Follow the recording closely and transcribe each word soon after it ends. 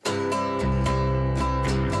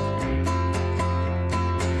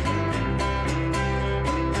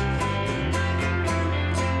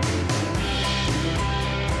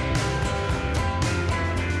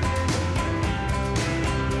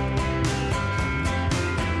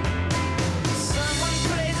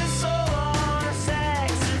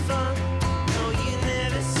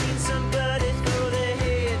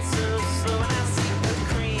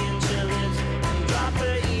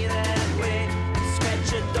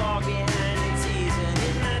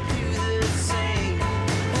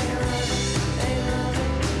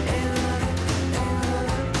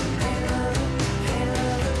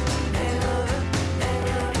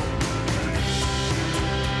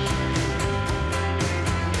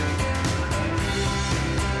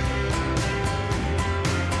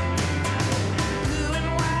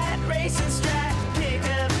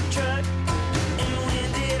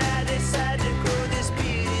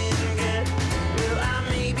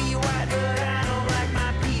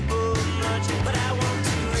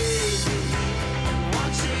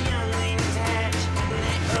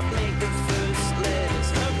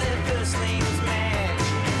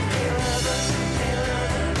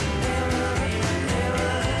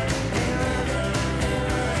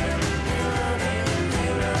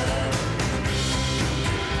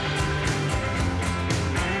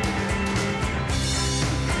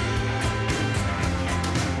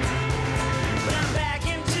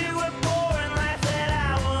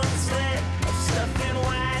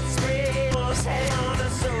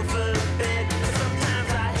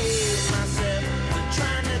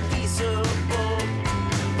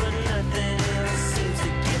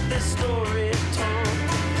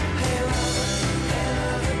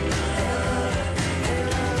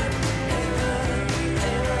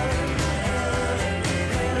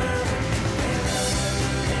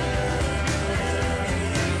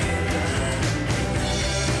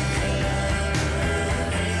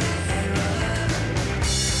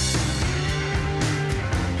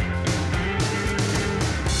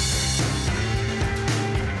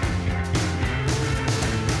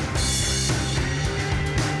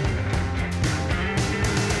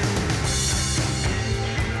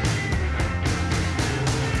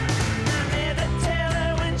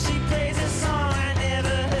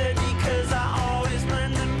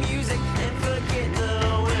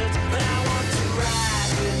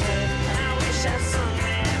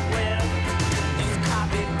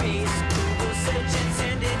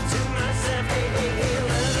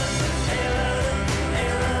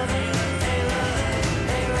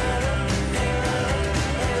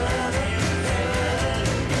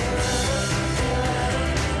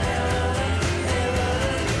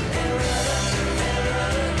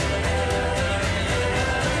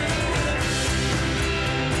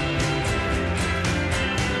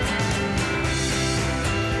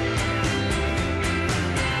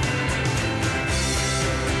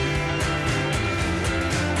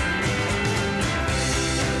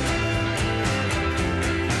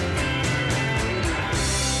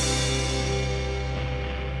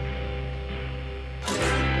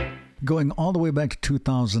Going all the way back to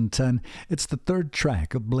 2010, it's the third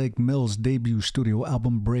track of Blake Mills' debut studio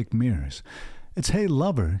album Break Mirrors. It's Hey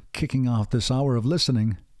Lover kicking off this hour of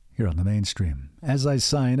listening here on the Mainstream. As I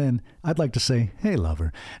sign in, I'd like to say, hey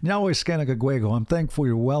lover. Nyawe Skanakagwego, I'm thankful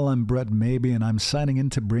you're well. I'm Brett Maybe, and I'm signing in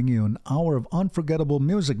to bring you an hour of unforgettable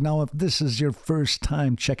music. Now, if this is your first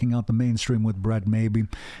time checking out the Mainstream with Brett Maybe,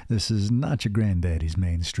 this is not your granddaddy's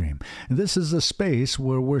Mainstream. This is a space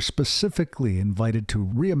where we're specifically invited to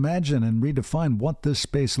reimagine and redefine what this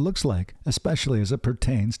space looks like, especially as it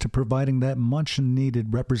pertains to providing that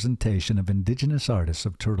much-needed representation of Indigenous artists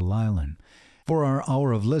of Turtle Island. For our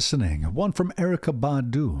hour of listening, one from Erykah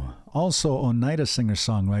Badu, also Oneida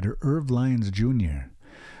singer-songwriter Lyons Jr.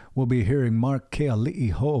 We'll be hearing Mark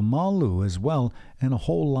Keali'i Ho'omalu as well, and a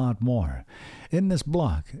whole lot more. In this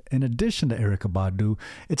block, in addition to Erykah Badu,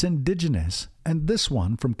 it's Indigenous, and this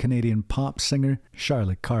one from Canadian pop singer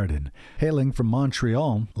Charlotte Cardin. Hailing from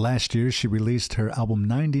Montreal, last year she released her album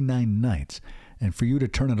 99 Nights, and for you to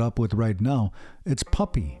turn it up with right now, it's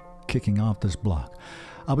Puppy kicking off this block.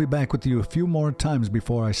 I'll be back with you a few more times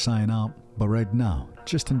before I sign out, but right now,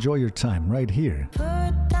 just enjoy your time right here.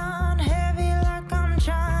 Put down heavy like I'm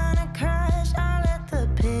trying to crash. I let the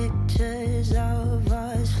pictures of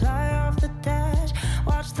us fly off the dash.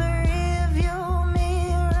 Watch the rearview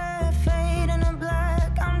mirror fade into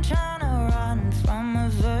black. I'm trying to run from a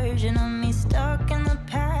version of me stuck in the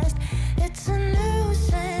past. It's a new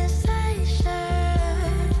sensation.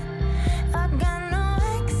 I got no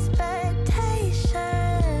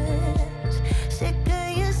sick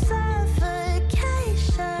of your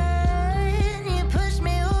suffocation. You push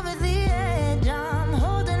me over the edge. I'm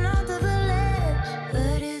holding on to the ledge,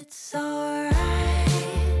 but it's alright.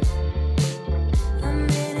 I'm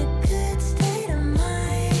in a good state of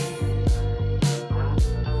mind,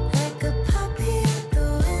 like a puppy at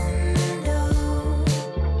the window.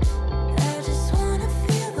 I just wanna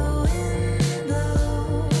feel the wind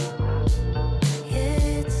blow.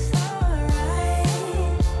 Yeah, it's alright.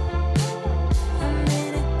 I'm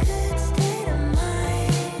in a good state of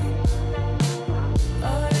mind.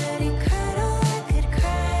 Already cried all I could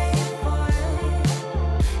cry for.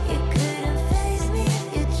 You couldn't face me if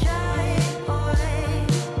you tried, boy.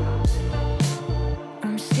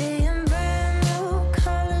 I'm seeing brand new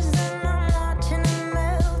colors and I'm watching them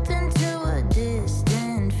melt into a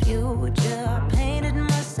distant future. I painted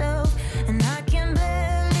myself and I can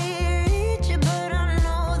barely reach it, but I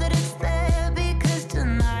know that it's there because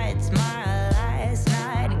tonight's my last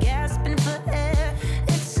night, gasping for air.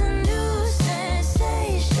 It's a new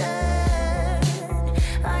sensation.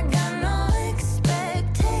 I got no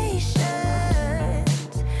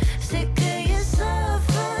expectations. Sick of your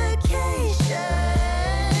suffocation.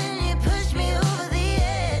 You push me over the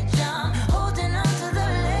edge. I'm holding on to the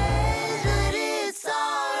ledge, but it's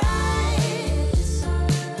alright.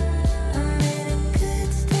 I'm in a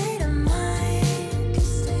good state of mind,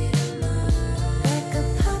 like a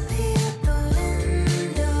puppy at the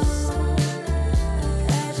window. I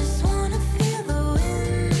just wanna feel the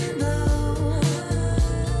wind blow.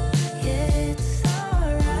 Yeah, it's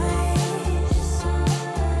alright.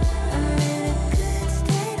 I'm in a good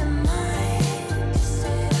state of mind.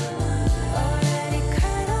 Already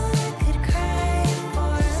cried all I could cry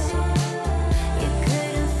for. You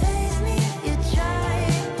couldn't face me if you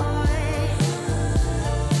tried, boy.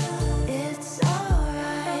 It's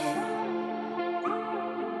alright.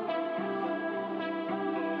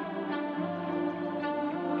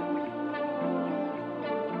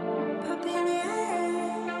 Puppy in the air,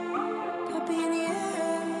 puppy in the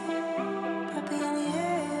air, puppy in the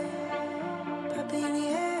air, puppy in the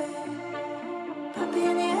air, puppy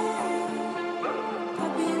in the air,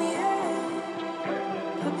 puppy in the air,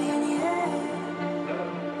 puppy in the air,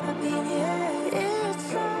 puppy in the air.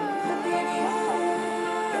 It's alright. Puppy in the air.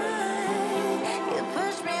 You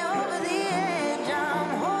push me over the edge. I'm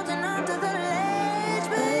holding on to the ledge,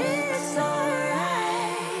 but it's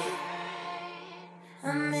alright.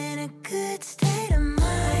 I'm in a good state of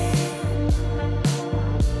mind,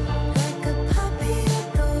 like a puppy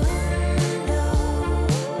at the window.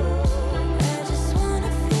 I just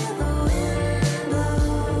wanna feel the wind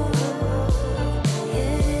blow.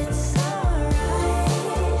 Yeah, it's alright.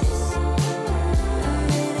 I'm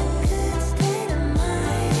in a good state of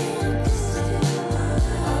mind.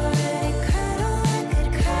 Already cried all I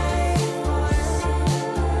could cry for.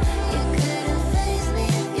 You couldn't face me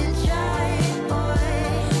if you tried, boy.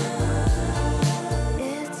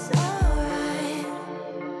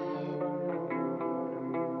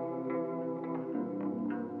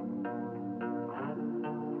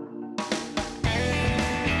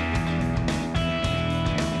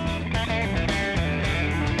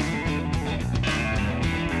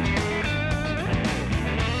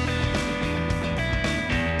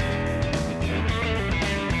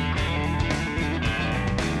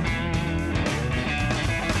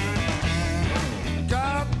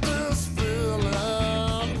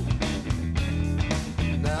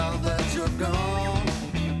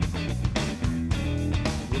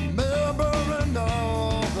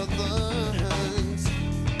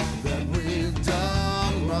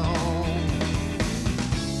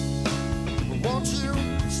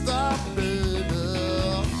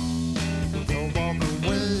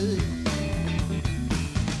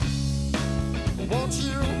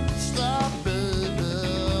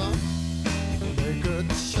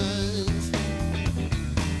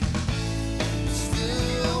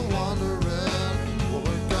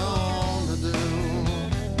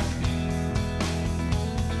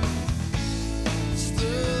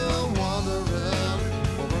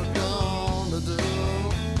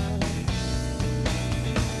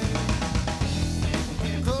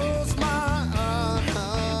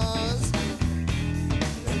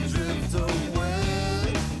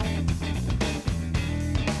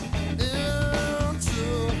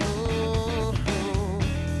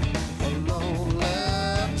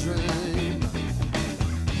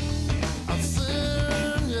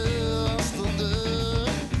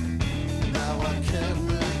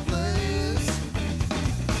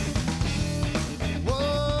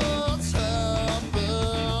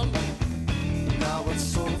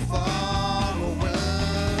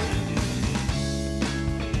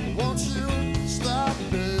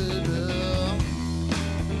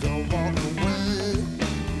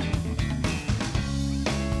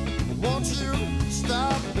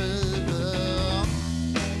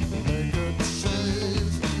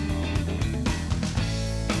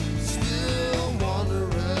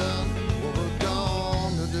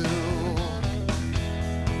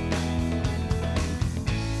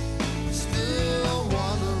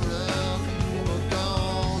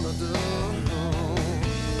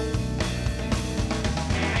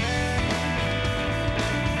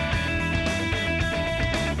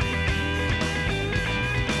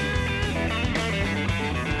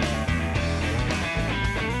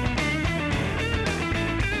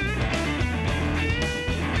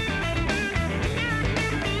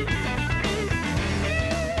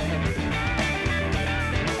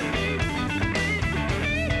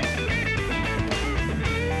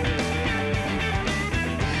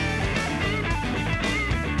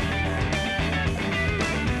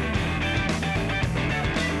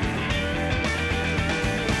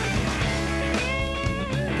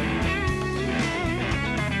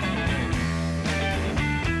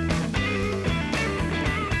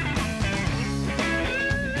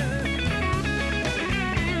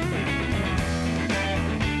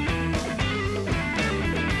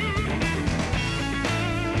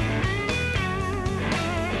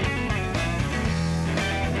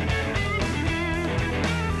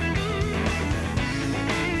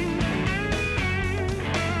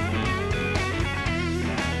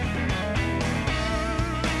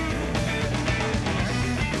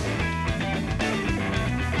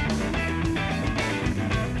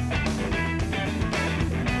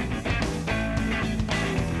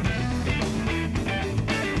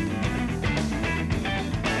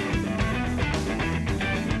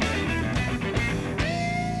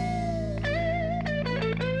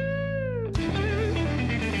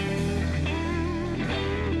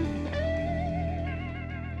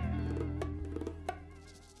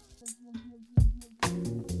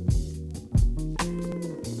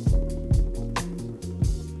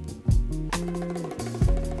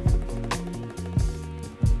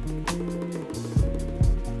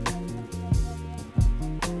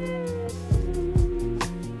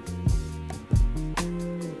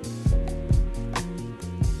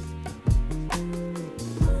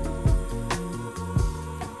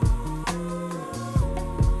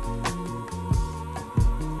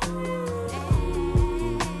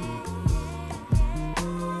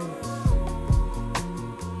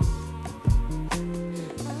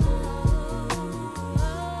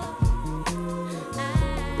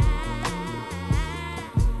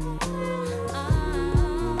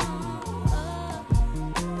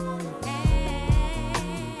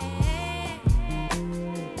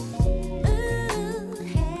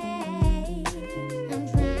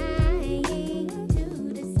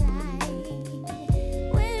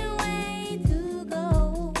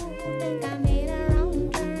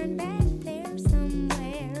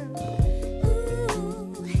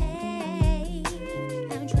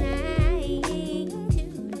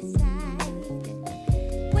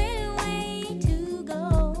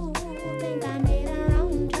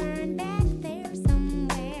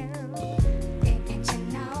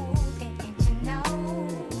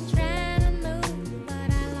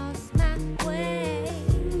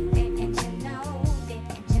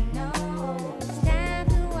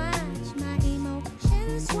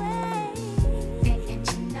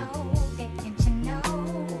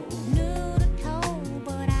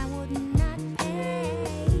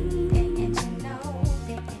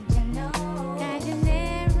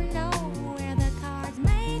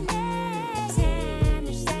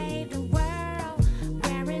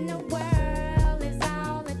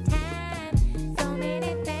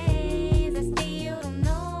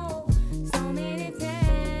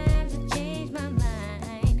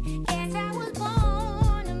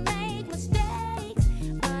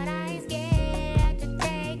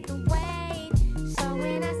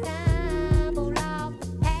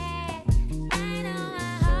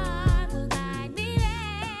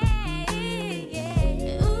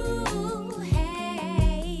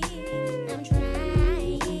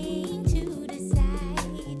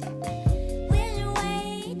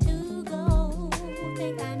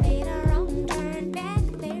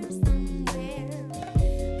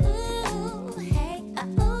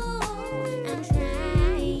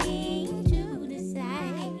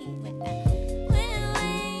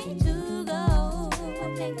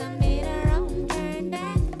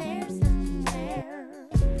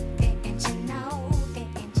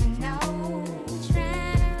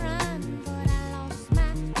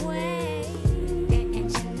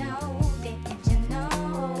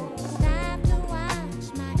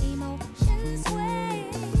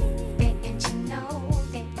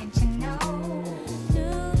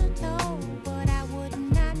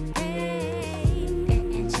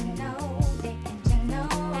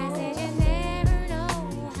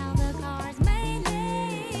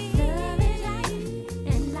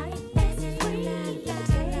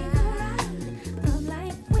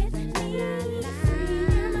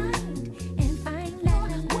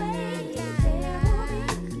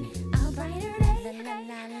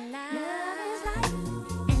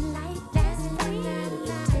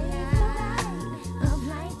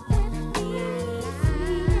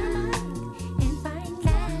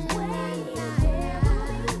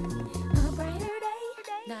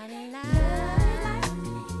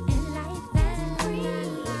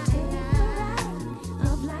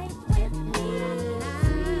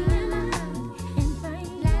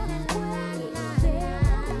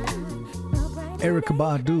 Erykah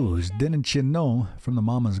Badu's Didn't You Know from the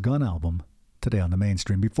Mama's Gun album. Today on the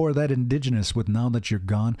mainstream. Before that, Indigenous with Now That You're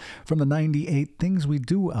Gone from the 98 Things We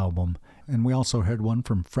Do album. And we also heard one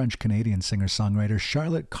from French-Canadian singer-songwriter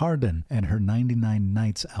Charlotte Cardin and her 99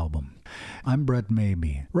 Nights album. I'm Brett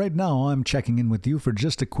Maybe. Right now, I'm checking in with you for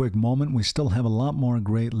just a quick moment. We still have a lot more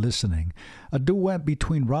great listening. A duet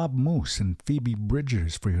between Rob Moose and Phoebe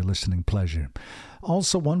Bridgers for your listening pleasure.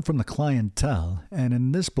 Also one from the Clientele. And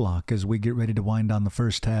in this block, as we get ready to wind down the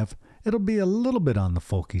first half, it'll be a little bit on the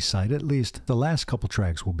folky side, at least the last couple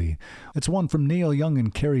tracks will be. It's one from Neil Young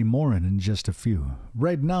and Cary Morin in just a few.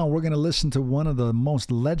 Right now, we're going to listen to one of the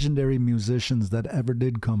most legendary musicians that ever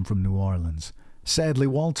did come from New Orleans. Sadly,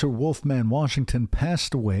 Walter Wolfman Washington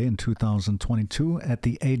passed away in 2022 at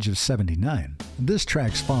the age of 79. This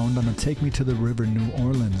track's found on the Take Me to the River New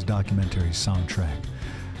Orleans documentary soundtrack.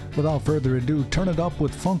 Without further ado, turn it up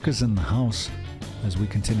with Funk is in the House as we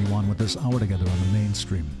continue on with this hour together on the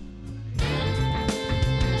mainstream.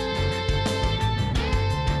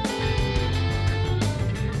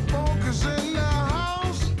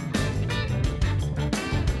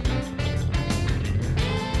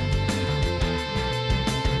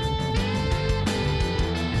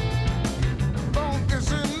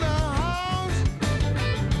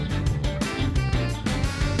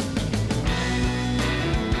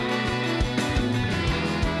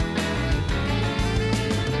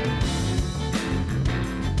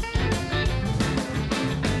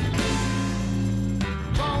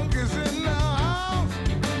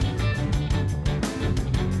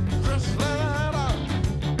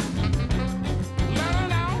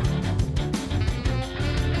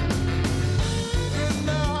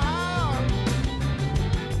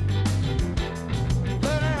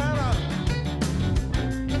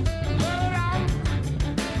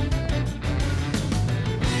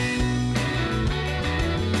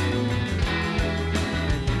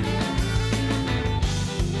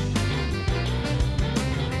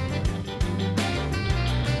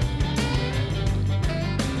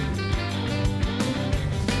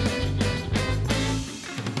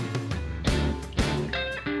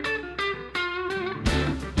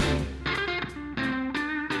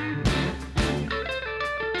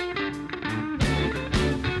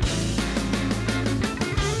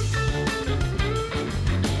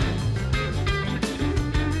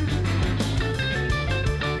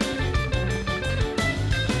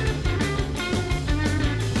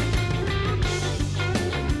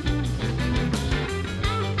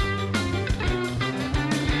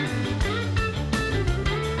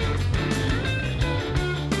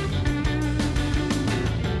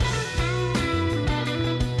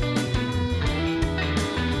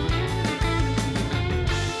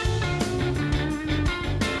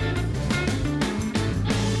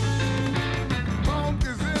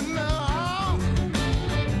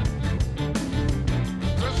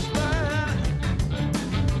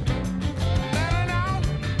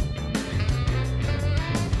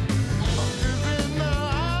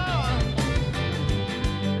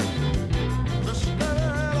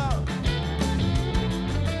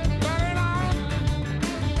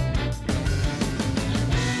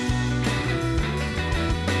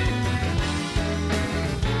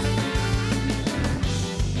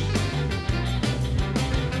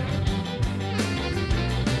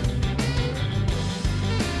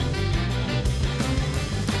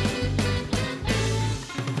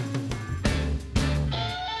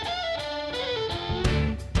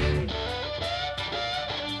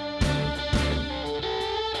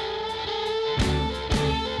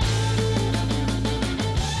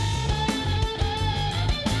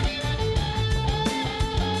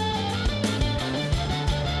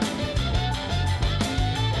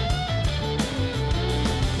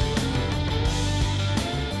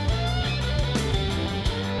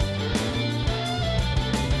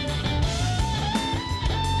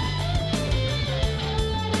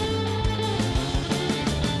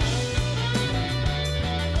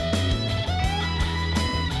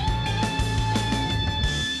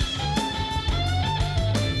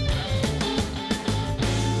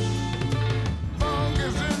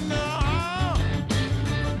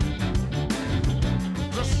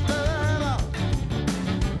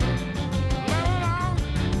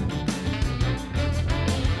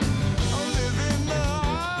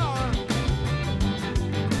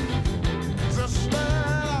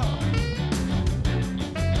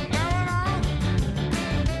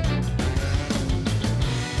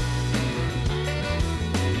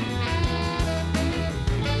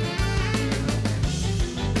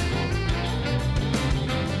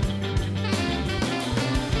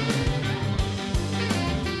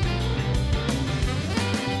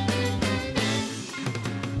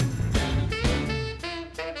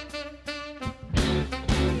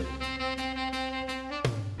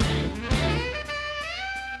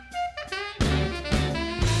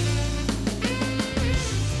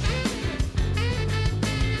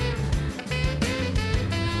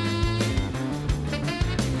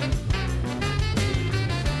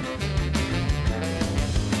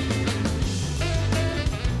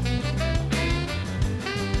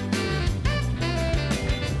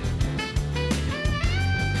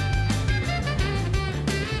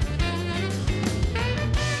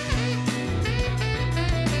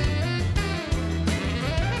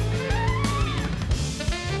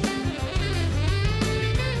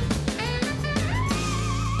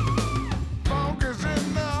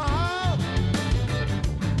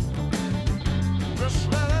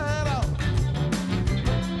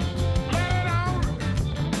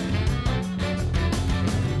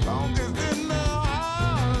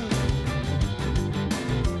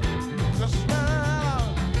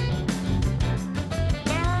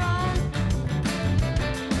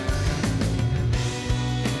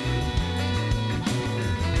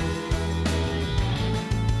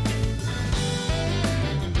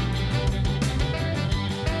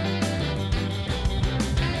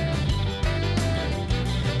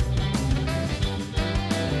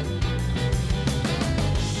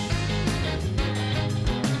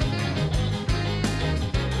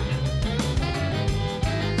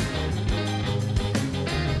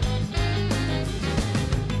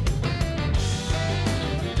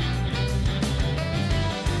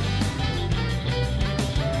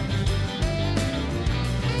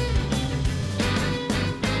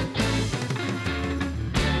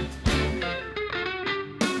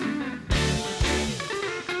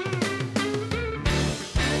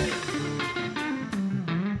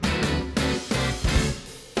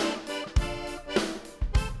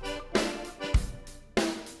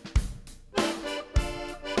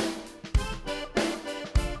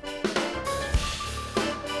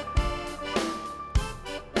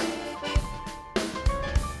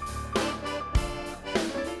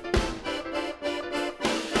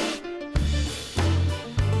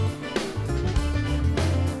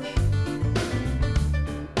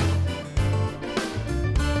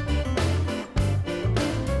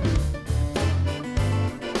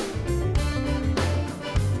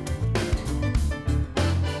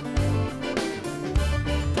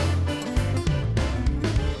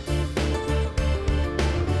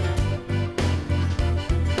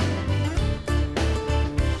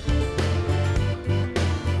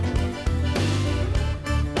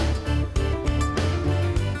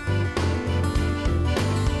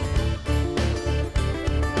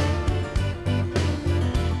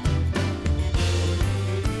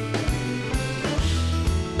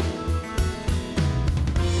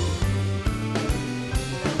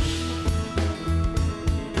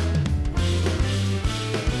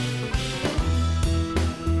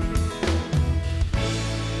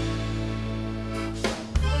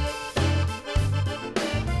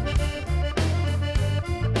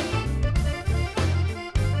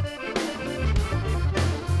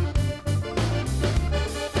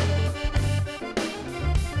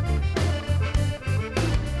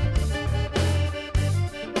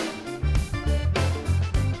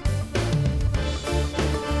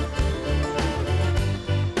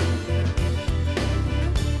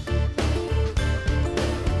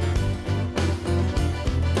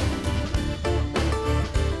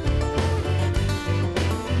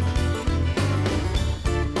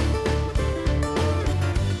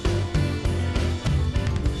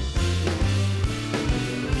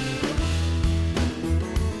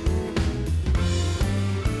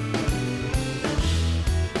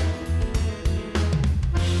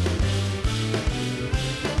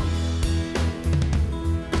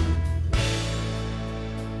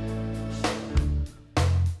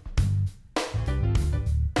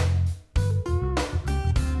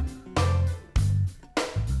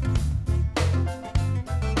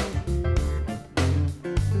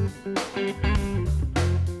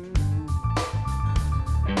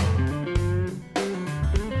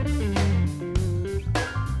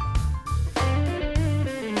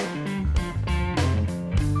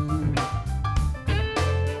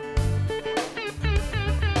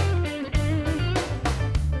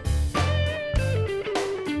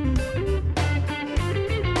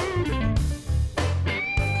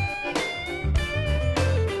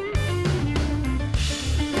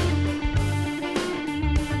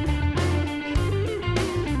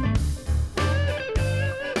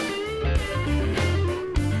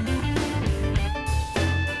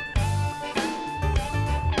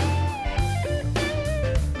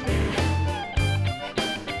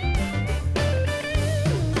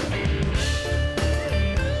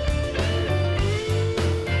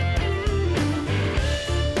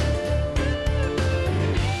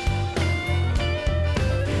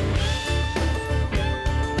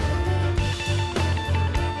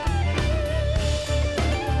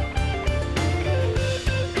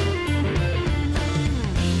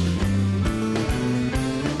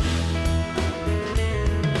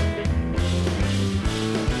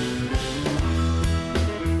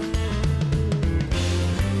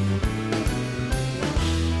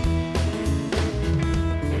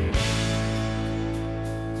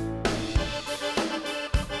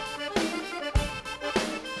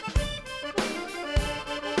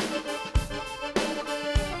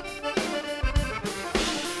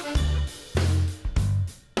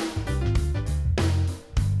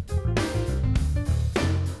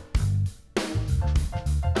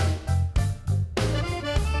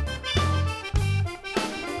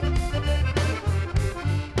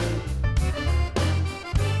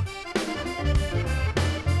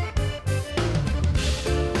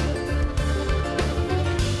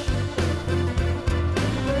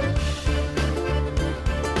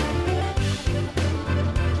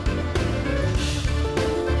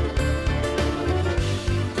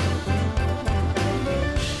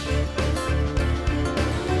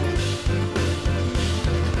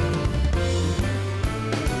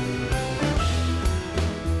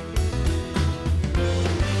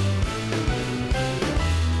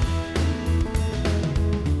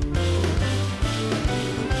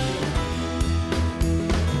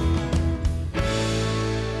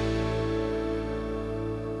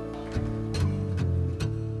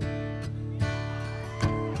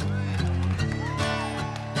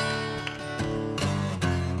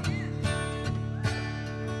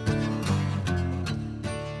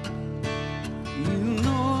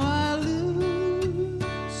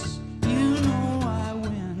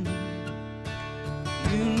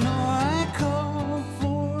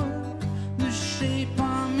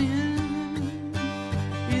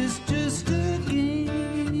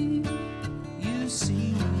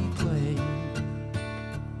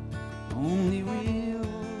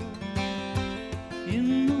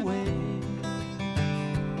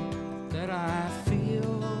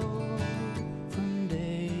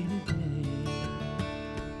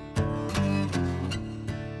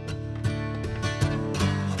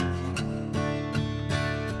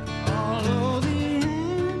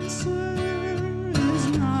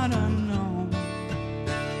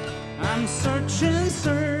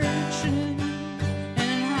 searching,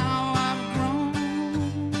 and how I've grown.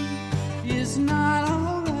 It's not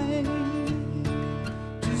alright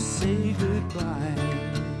to say goodbye,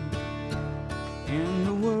 and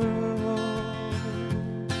the world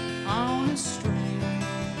on a string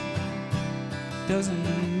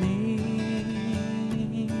doesn't mean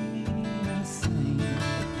a thing.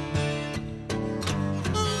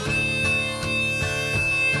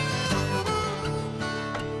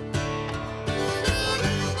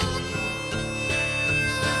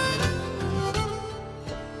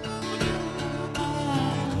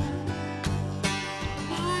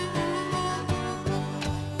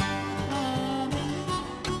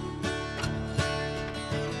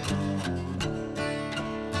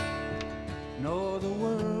 No, the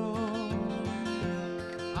world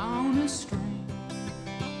on a string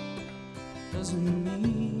doesn't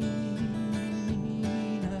mean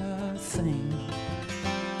a thing.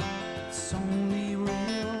 It's only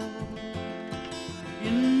real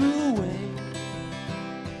in the way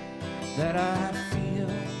that I feel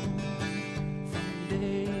from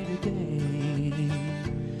day to day.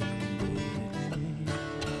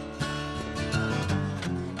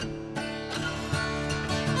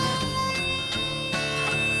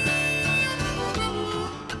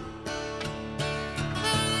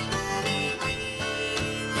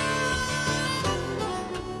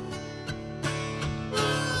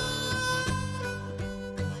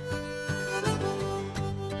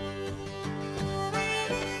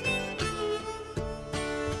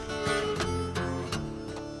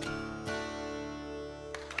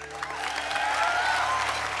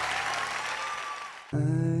 I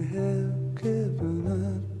have given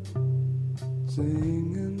up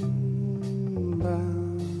singing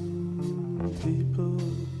about people,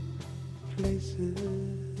 places,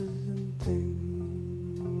 and things.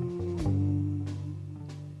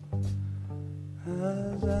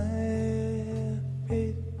 As I have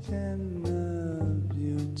faith in the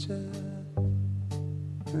future,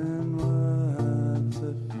 and what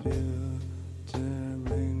the future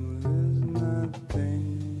brings is nothing.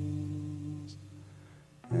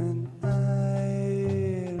 And I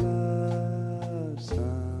love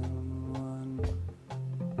someone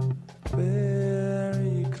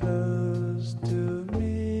very close to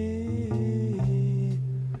me,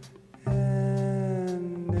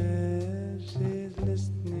 and if she's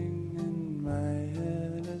listening in my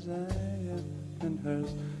head as I am in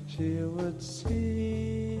hers, she would see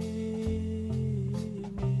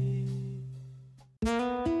me.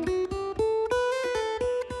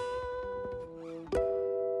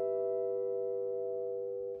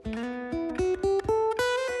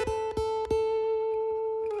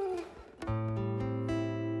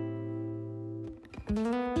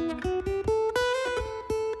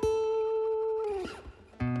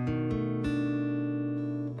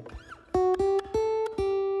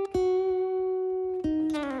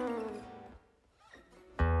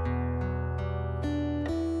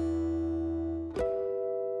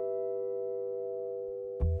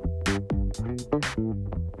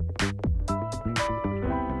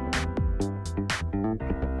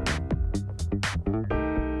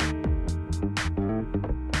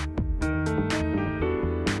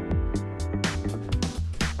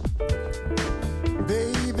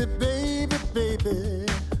 Baby, baby, baby,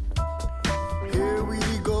 here we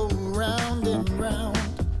go round and round.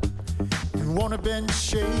 You wanna bend,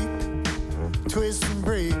 shake, twist and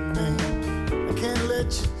break me. I can't let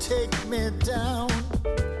you take me down.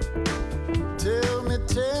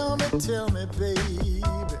 Tell me, baby,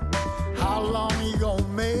 how long you gonna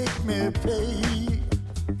make me pay?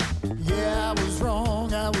 Yeah, I was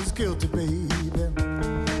wrong, I was guilty, baby.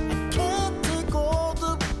 I can't take all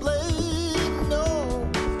the blame, no.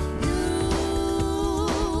 You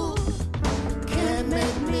can't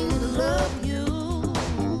make me love you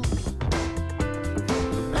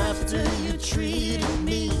after you treated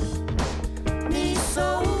me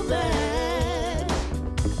so bad.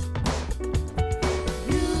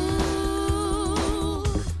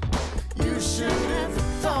 You should have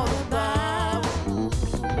thought about,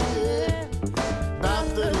 yeah, about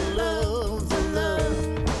the love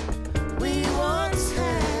we once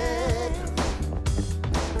had.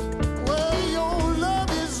 Well, your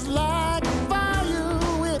love is like fire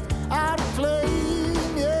without a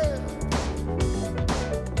flame, yeah.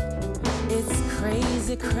 It's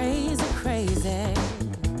crazy, crazy, crazy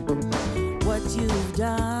what you've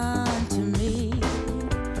done to me.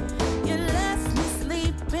 You left me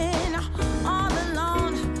sleeping all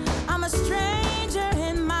alone. I'm a stranger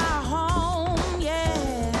in my home,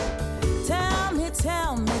 yeah.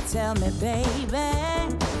 Tell me,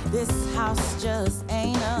 baby, this house just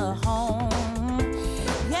ain't a home.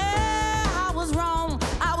 was wrong,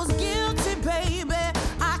 I was guilty, baby.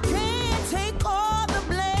 I can't take all the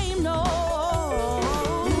blame, no.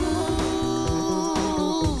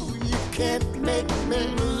 You can't make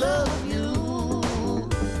me love you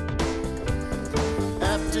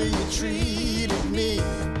after you treated me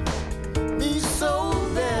so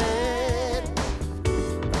bad.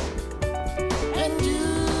 And you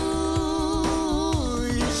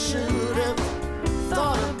should have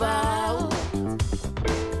thought about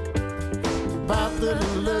the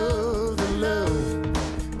love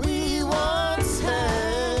we once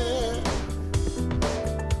had.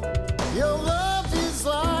 Your love is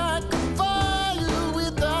like a fire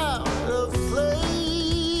without a flame.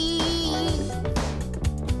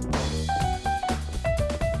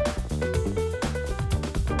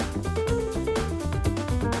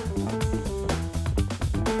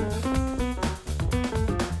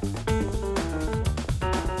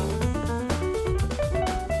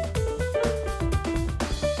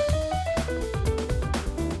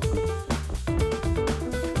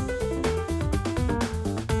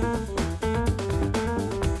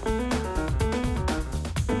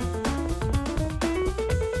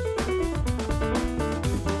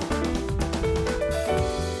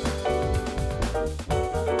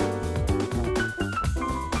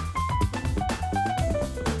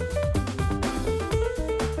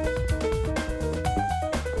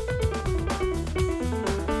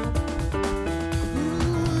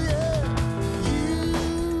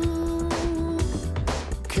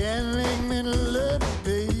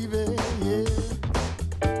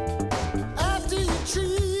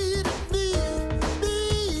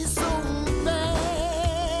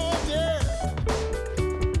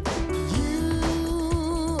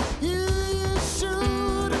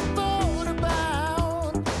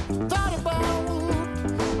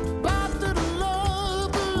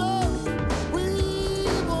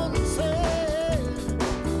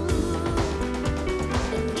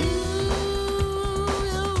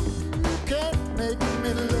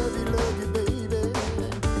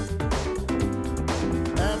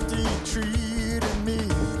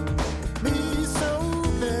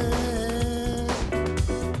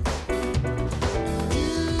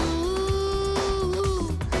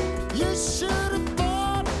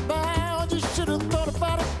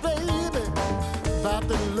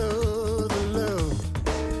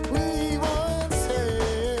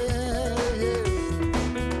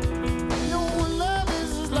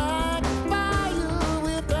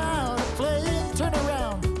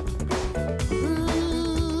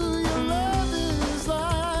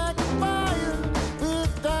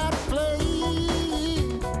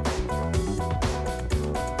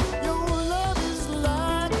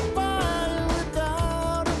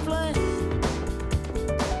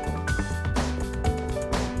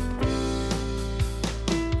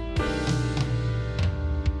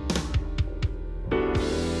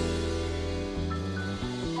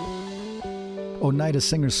 Oneida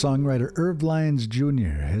singer-songwriter Irv Lyons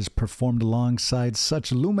Jr. has performed alongside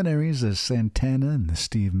such luminaries as Santana and the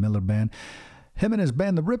Steve Miller Band. Him and his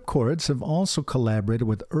band, the Ripcords, have also collaborated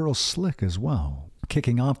with Earl Slick as well.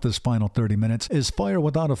 Kicking off this final 30 minutes is Fire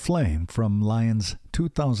Without a Flame from Lyons'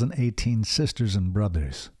 2018 Sisters and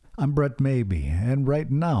Brothers. I'm Brett Maybe, and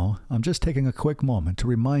right now, I'm just taking a quick moment to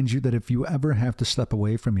remind you that if you ever have to step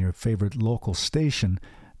away from your favorite local station,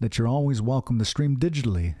 that you're always welcome to stream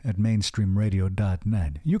digitally at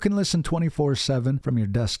mainstreamradio.net. You can listen 24/7 from your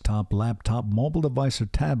desktop, laptop, mobile device, or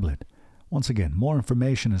tablet. Once again, more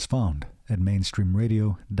information is found at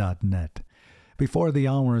mainstreamradio.net. Before the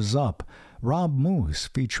hour is up, Rob Moose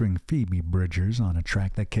featuring Phoebe Bridgers on a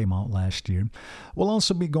track that came out last year. We'll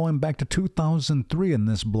also be going back to 2003 in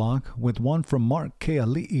this block with one from Mark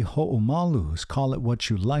Keali'i Ho'omalu's Call It What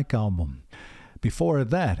You Like album. Before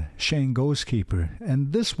that, Shane Ghostkeeper,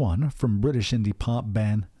 and this one from British indie pop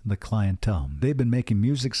band The Clientele. They've been making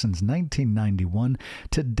music since 1991.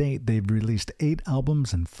 To date, they've released 8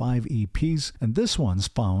 albums and 5 EPs, and this one's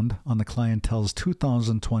found on The Clientele's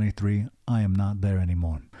 2023 I Am Not There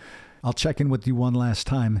Anymore. I'll check in with you one last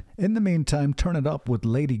time. In the meantime, turn it up with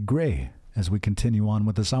Lady Grey as we continue on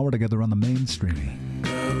with this hour together on the mainstream.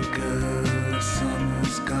 Go, girl,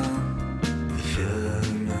 summer's gone, the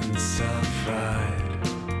filaments are fried.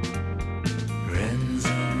 Wrens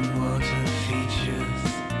and water features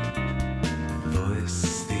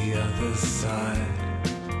voice the other side.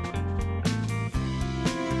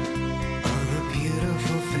 All the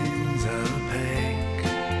beautiful things are opaque.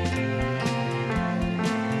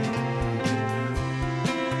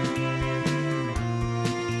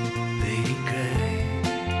 Lady Grey,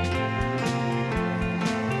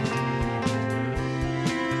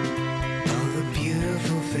 all the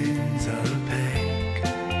beautiful things are opaque.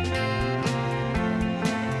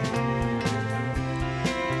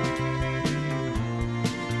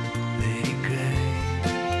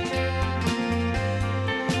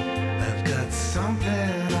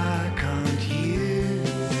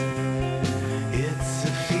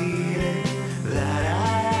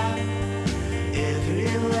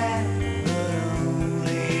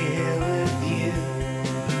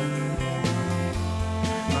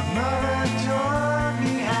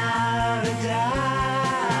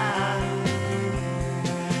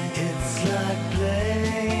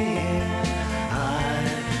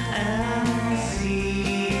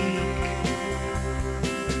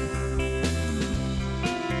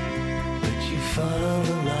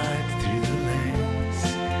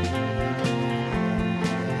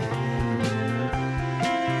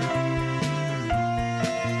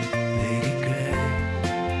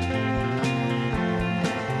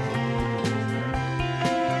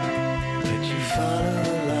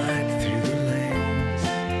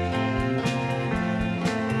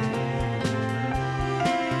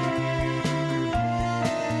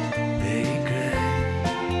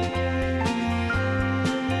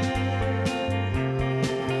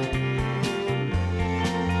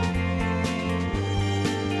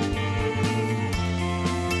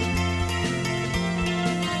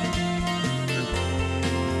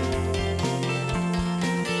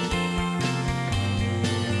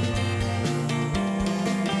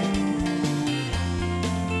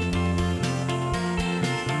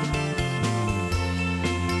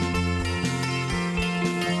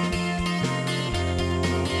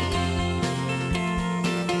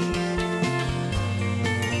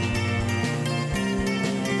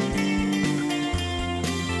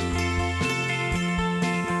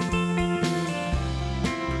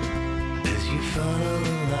 follow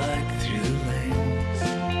the light through the lanes,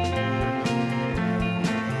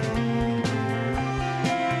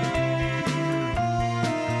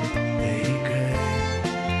 Lady Grey.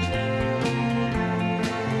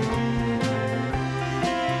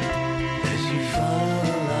 As you follow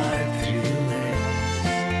the light through the lanes,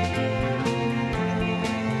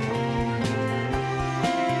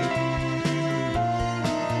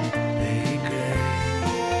 Lady Grey.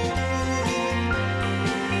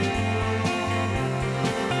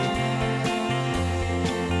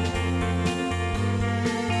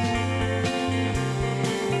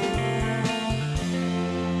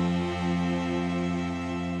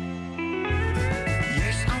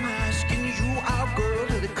 Yes, I'm asking you out, girl,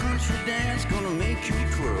 to the country dance, gonna make you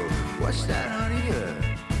twirl. What's that, honey?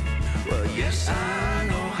 Well, yes, I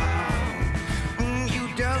know how. You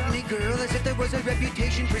doubt me, girl, as if there was a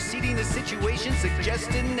reputation preceding the situation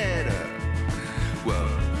suggesting that, well,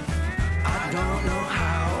 I don't know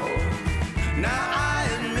how. Now I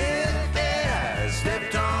admit that I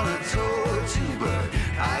stepped on a toe or two, but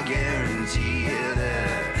I guarantee you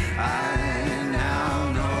that I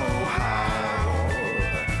now know how.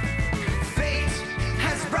 Fate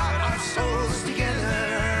has brought our souls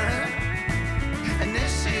together, and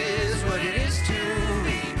this is what it is to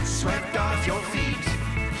be swept off your feet.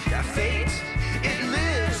 That fate, it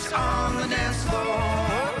lives on the dance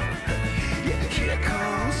floor. Yeah, here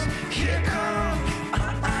comes, here comes.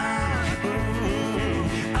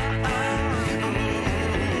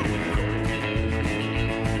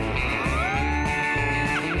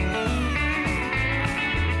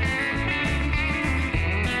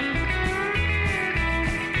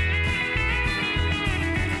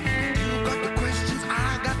 You got the questions,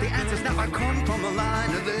 I got the answers. Now I come from a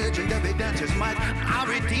line of legendary dancers. Might I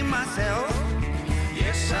redeem myself?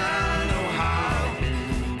 Yes, I know how.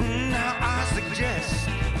 Now I suggest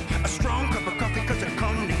a strong cup of coffee, cause I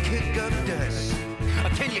come to kick up dust.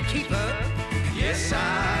 Can you keep up? Yes,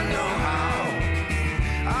 I know how.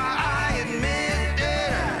 I admit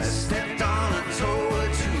that I stepped on a toe or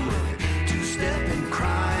two-step and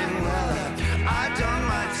crying. Well, I've done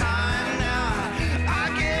my time now. I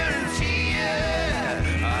guarantee you,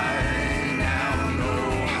 I now know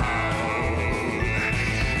how.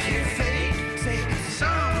 Hear fate say,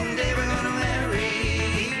 someday we're gonna marry.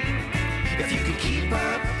 If you can keep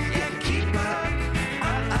up, yeah, keep up.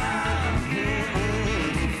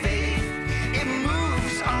 Fate, it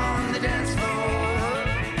moves on the dance floor.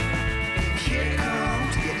 Here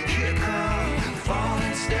comes, yeah, here comes. Fall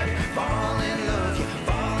in step, fall in love, yeah,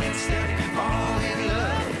 fall in step, fall in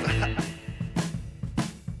love.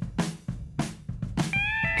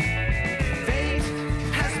 Fate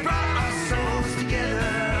has brought our souls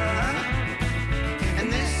together, and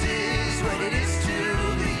this is what it is to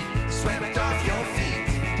be swept off your feet.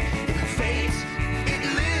 Fate, it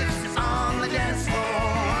lives on the dance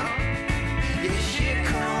floor. Yeah, here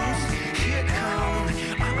comes, here comes.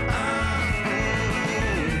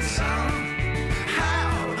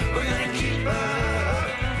 Somehow we're gonna keep up.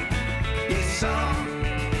 Yeah,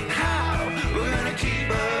 somehow we're gonna keep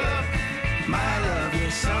up. My love, yeah,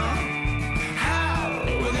 somehow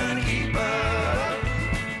we're gonna keep up.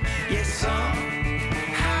 Yeah,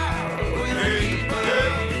 somehow we're gonna keep up.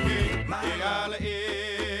 My love.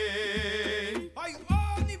 Ai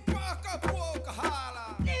Onipa'a ka puoka Hala.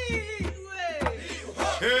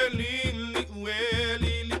 He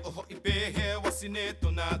lili o hoi pehe wasine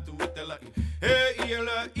tona tuutelai. He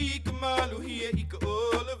iala I ka malu hia I ka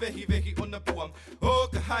ola vehi o na puam. O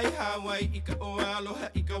ka hai Hawaii I ka o aloha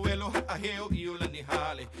I ka welo haaheo I o lani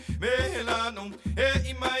hale. Me he lano he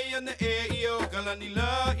I mai ana I o ka lani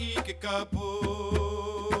la I ke kapo.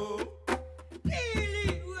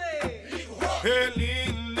 He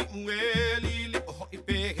lili o hoi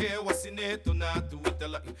pehe wasine tona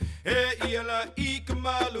tuutelai. He iala I ka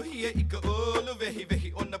malu hia I ka ola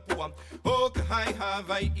vehi o na puam. O ka hai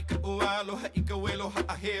Hawaii I ka o aloha I ka welo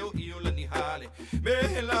haaheo I o lani hale. Me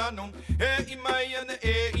he lano he I mai ana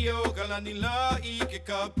I o ka lani la I ke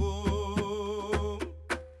kapo.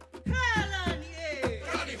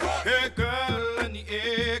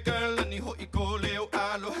 He kalani ho I ko leo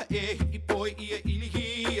aloha I poi ia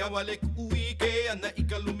ilihi a wale kui ke ana I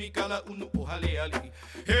ka lumi kala unu o hale ali.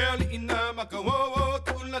 He ali ina makawowo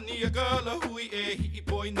tulani a kala hui I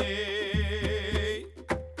poi nei.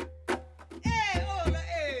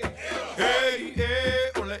 Hey,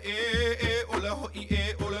 ola hoi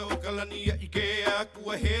ola o kalani a ike a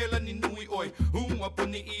kua hela ni nui oi. Uma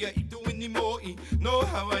poni ia I tuini moi no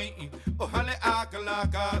Hawaii. O hale a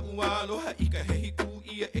kalaka ualoha I ka hehi ku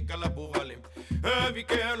ia e kalabo wale. Hawi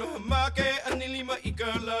ke aloha make anilima I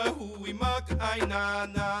ka lahu I maka ai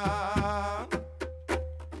nana.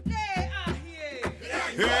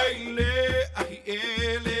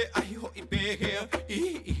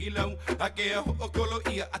 Ake a ho'okolo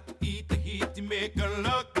ia atu I te hiti me ka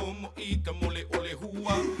lako mo I ka mole ole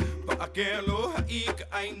hua. Pa ake aloha I ka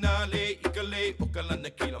aina le I ka le o ka lana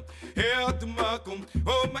kila. He atu mako,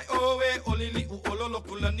 o mai oe o lili u ololo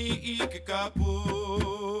kulani I ke kapu.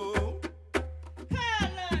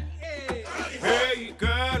 Hey,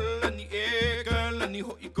 kalani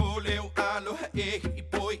ho I ko leo aloha e I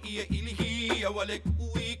poi ia ilihi a wale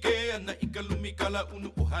kui ke ana I ka lumikala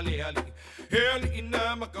unu o hale hale. He ali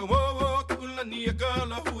ina makawawa kulani a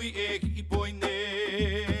kala hui e I poi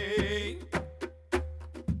nei.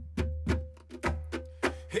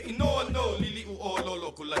 He inoa no lili u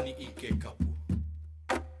ololo kulani I ke kapu.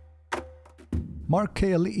 Mark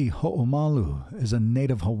Keali'i Ho'omalu is a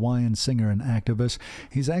native Hawaiian singer and activist.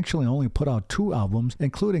 He's actually only put out 2 albums,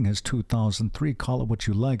 including his 2003 Call It What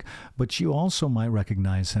You Like, but you also might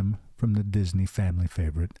recognize him from the Disney family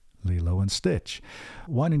favorite Lilo and Stitch.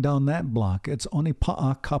 Winding down that block, it's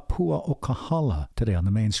Onipa'a Kapua o Hala today on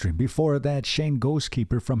the mainstream. Before that, Shane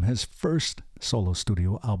Ghostkeeper from his first solo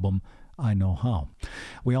studio album, I Know How.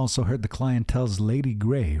 We also heard the Clientele's Lady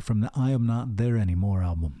Grey from the I Am Not There Anymore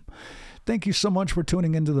album. Thank you so much for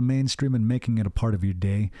tuning into the mainstream and making it a part of your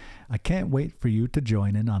day. I can't wait for you to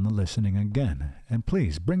join in on the listening again. And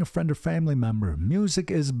please, bring a friend or family member.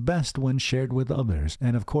 Music is best when shared with others.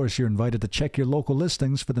 And of course, you're invited to check your local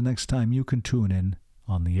listings for the next time you can tune in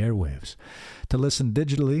on the airwaves. To listen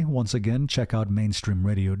digitally, once again, check out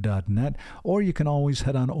mainstreamradio.net, or you can always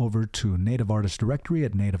head on over to Native Artist Directory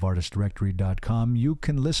at nativeartistdirectory.com. You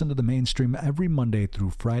can listen to the mainstream every Monday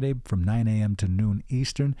through Friday from 9 a.m. to noon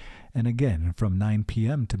Eastern, and again from 9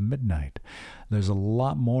 p.m. to midnight. There's a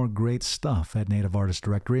lot more great stuff at Native Artist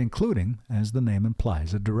Directory, including, as the name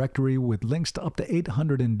implies, a directory with links to up to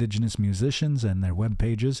 800 Indigenous musicians and their web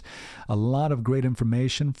pages, a lot of great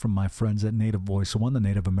information from my friends at Native Voice One, the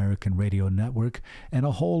Native American Radio Network, and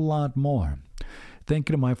a whole lot more. Thank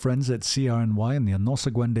you to my friends at CRNY and the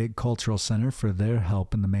Anosagwende Cultural Center for their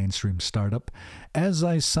help in the mainstream startup. As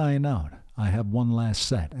I sign out, I have one last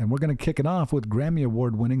set, and we're going to kick it off with Grammy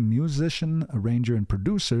Award-winning musician, arranger, and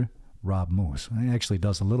producer Rob Moose. He actually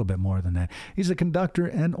does a little bit more than that. He's a conductor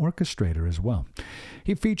and orchestrator as well.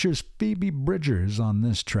 He features Phoebe Bridgers on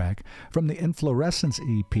this track from the Inflorescence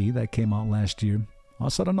EP that came out last year. You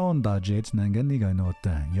ought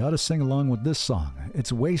to sing along with this song.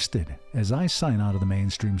 It's Wasted, as I sign out of the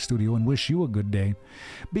mainstream studio and wish you a good day.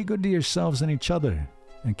 Be good to yourselves and each other,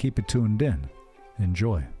 and keep it tuned in.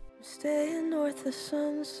 Enjoy. Staying north of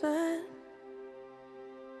Sunset,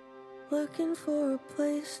 looking for a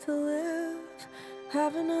place to live.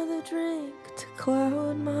 Have another drink to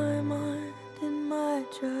cloud my mind and my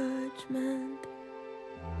judgment.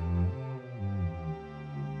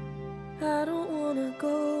 I don't wanna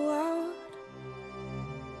go out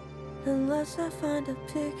unless I find a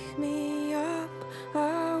pick-me-up.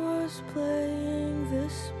 I was playing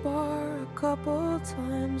this bar a couple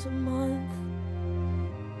times a month.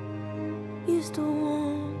 Used to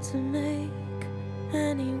want to make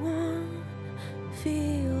anyone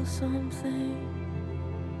feel something.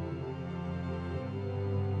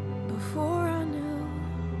 Before I knew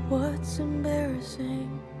what's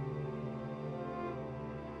embarrassing,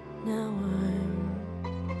 now I'm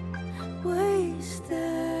wasted,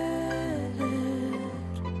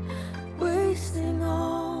 wasting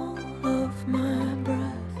all of my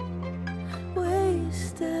breath,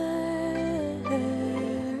 wasted.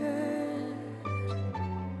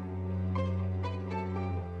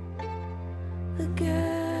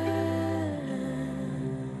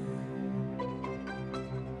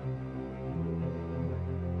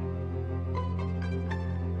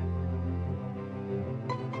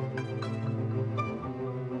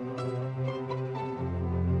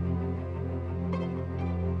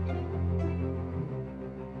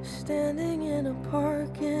 Standing in a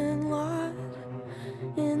parking lot,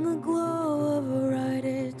 in the glow of a Rite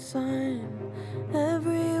Aid sign.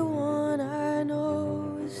 Everyone I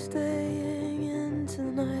know is staying in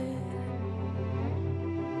tonight.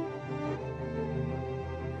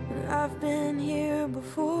 And I've been here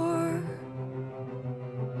before,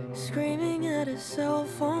 screaming at a cell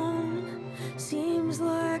phone. Seems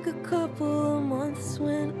like a couple of months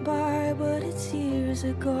went by, but it's years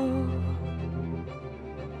ago.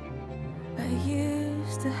 I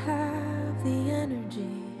used to have the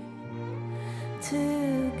energy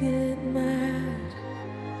to get mad.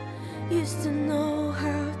 Used to know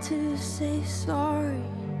how to say sorry,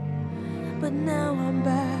 but now I'm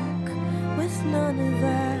back with none of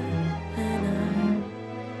that. And I'm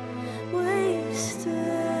wasted,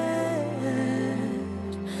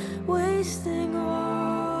 wasting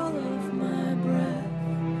all of my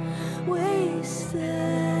breath, wasted.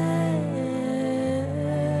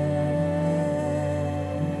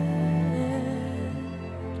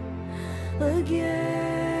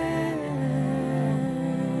 again.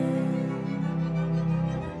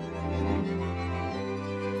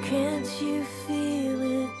 Can't you feel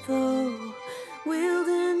it though? Wheeled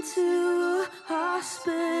into a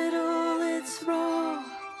hospital, it's raw,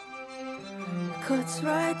 cuts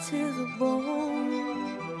right to the bone.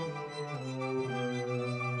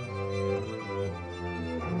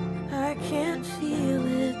 I can't feel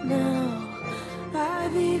it now.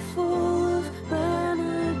 IV full of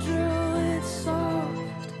Benadryl, it's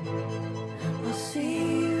soft. I'll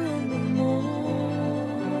see you in the morning.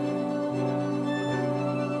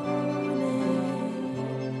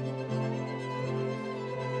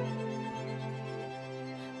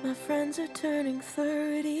 My friends are turning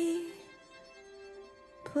 30,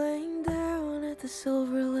 playing down at the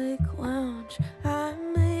Silver Lake Lounge. I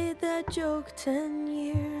made that joke 10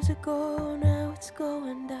 years ago, now it's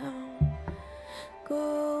going down.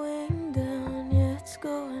 Going down, yeah, it's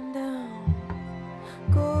going down.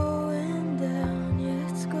 Going down, yeah,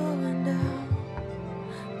 it's going down.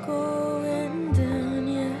 Going down,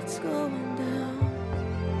 yeah, it's going down.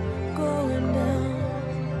 Going down.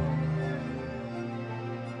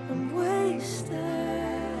 I'm wasted,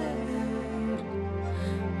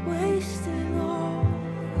 wasting all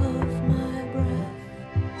of my breath.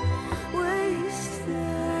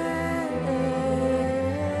 Wasted.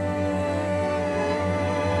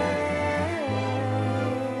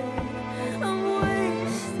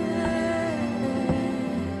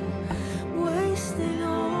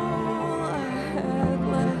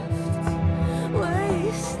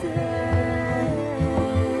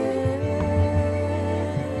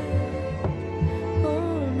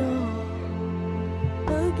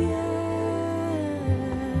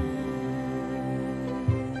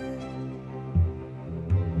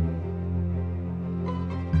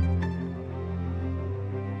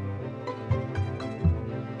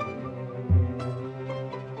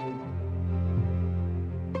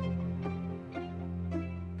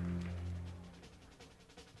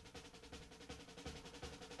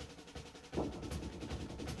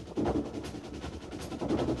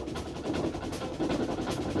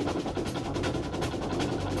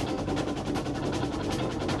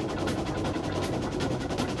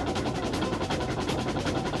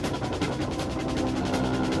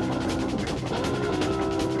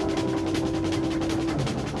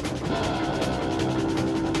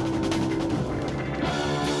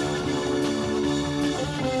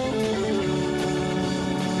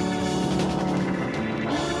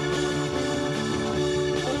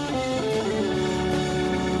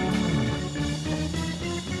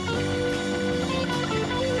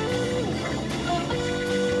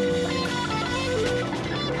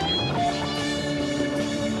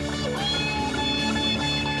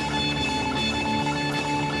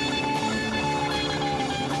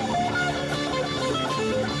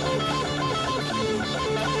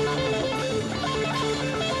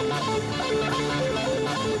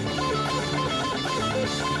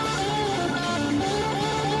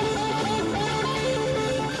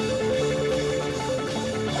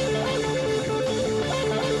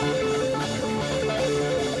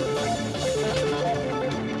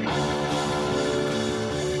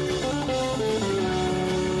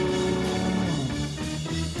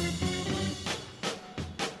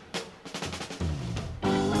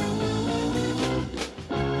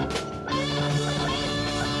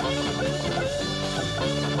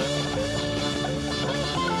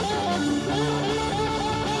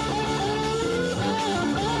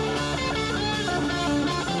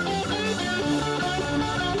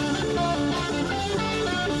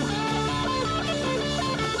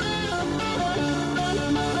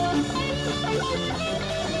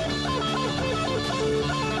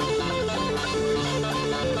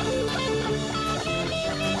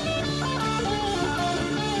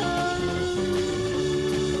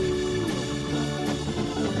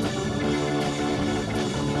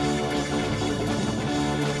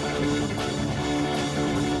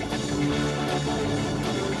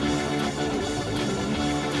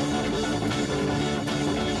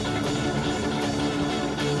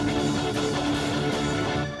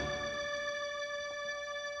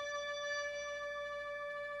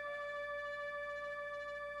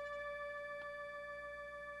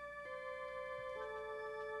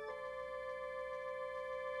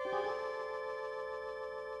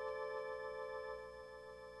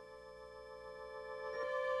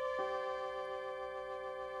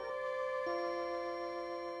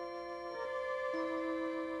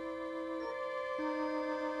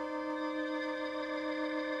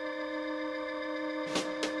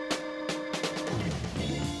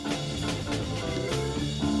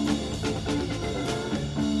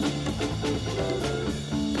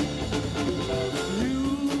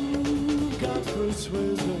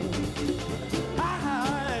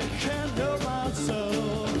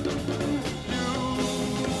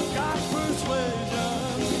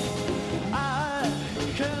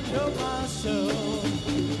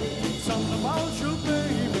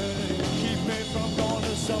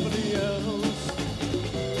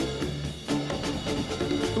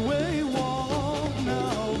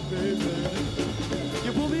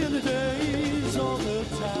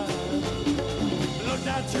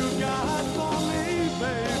 that you got for me,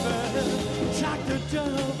 baby. It's like the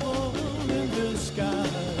devil in disguise.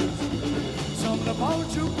 Something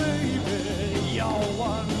about you, baby.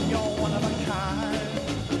 You're one of a kind.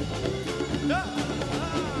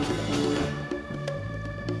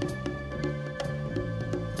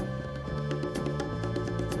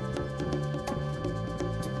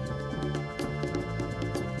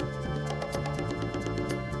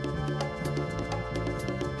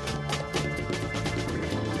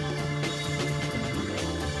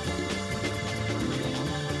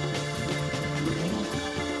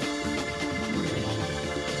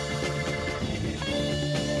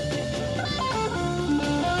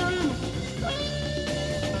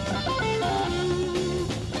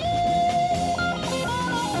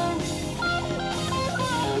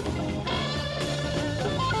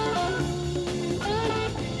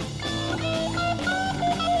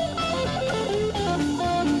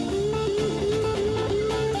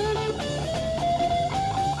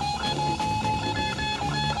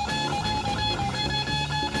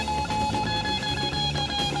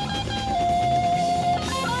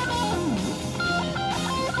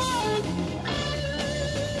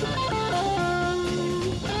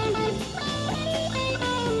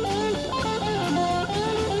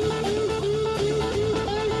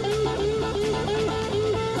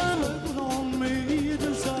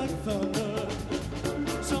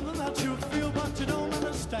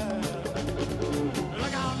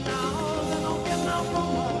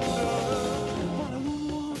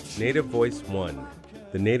 Native Voice One,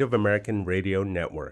 the Native American Radio Network.